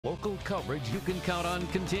Local coverage you can count on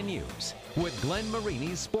continues with Glenn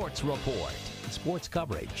Marini's Sports Report. Sports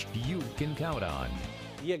coverage you can count on.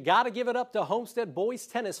 You got to give it up to Homestead boys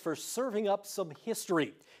tennis for serving up some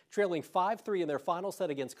history. Trailing 5-3 in their final set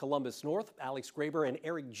against Columbus North, Alex Graber and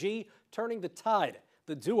Eric G turning the tide.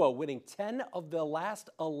 The duo winning 10 of the last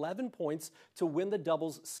 11 points to win the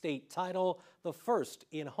doubles state title, the first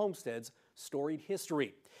in Homestead's storied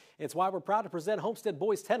history. It's why we're proud to present Homestead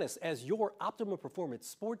Boys Tennis as your Optimum Performance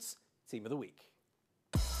Sports Team of the Week.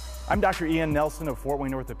 I'm Dr. Ian Nelson of Fort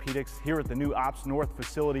Wayne Orthopedics here at the new Ops North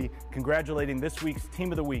facility, congratulating this week's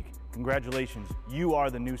Team of the Week. Congratulations, you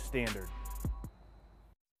are the new standard.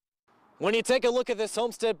 When you take a look at this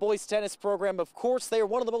Homestead Boys Tennis program, of course, they are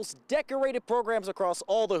one of the most decorated programs across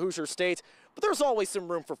all the Hoosier states, but there's always some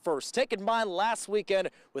room for first. Taking mine last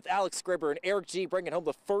weekend with Alex Graber and Eric G bringing home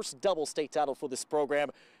the first double state title for this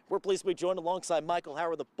program. We're pleased to be joined alongside Michael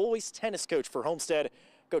Howard, the boys tennis coach for Homestead.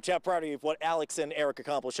 Coach, how proud are you of what Alex and Eric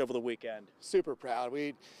accomplished over the weekend? Super proud.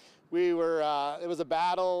 We were, it was a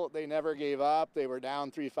battle. They never gave up. They were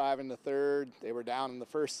down 3-5 in the third. They were down in the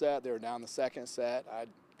first set. They were down the second set. I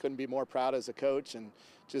couldn't be more proud as a coach and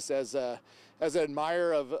just as an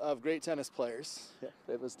admirer of great tennis players.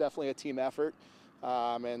 It was definitely a team effort,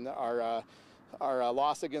 and our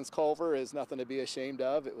loss against Culver is nothing to be ashamed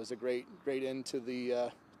of. It was a great end to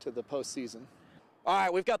the postseason. All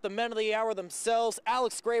right, we've got the men of the hour themselves.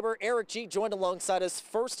 Alex Graber, Eric G joined alongside us,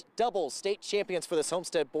 first doubles state champions for this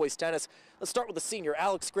Homestead boys tennis. Let's start with the senior,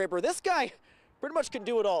 Alex Graber. This guy pretty much can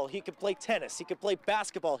do it all. He can play tennis, he can play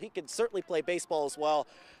basketball, he can certainly play baseball as well.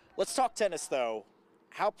 Let's talk tennis, though.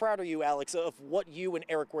 How proud are you, Alex, of what you and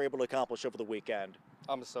Eric were able to accomplish over the weekend?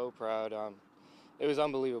 I'm so proud. It was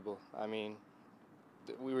unbelievable. I mean,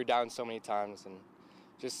 we were down so many times, and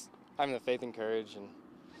just having the faith and courage and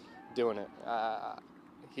doing it.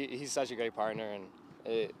 He's such a great partner, and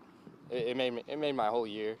it made my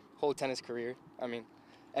whole tennis career. I mean,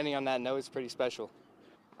 ending on that note is pretty special.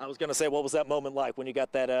 I was going to say, what was that moment like when you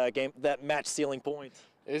got that match sealing point?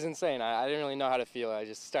 It was insane. I didn't really know how to feel. I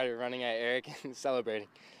just started running at Eric and celebrating.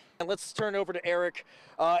 And let's turn over to Eric.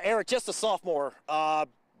 Eric, just a sophomore.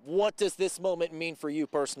 What does this moment mean for you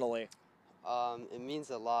personally? It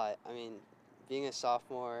means a lot. I mean, being a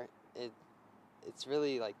sophomore, it's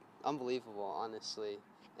really like unbelievable, honestly.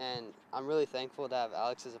 And I'm really thankful to have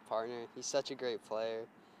Alex as a partner. He's such a great player,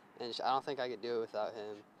 and I don't think I could do it without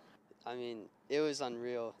him. I mean, it was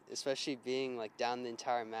unreal, especially being like down the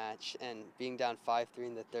entire match and being down 5-3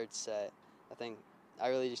 in the third set. I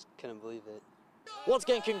really just couldn't believe it. Once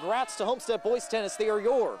again, congrats to Homestead Boys Tennis. They are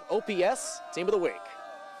your OPS Team of the Week.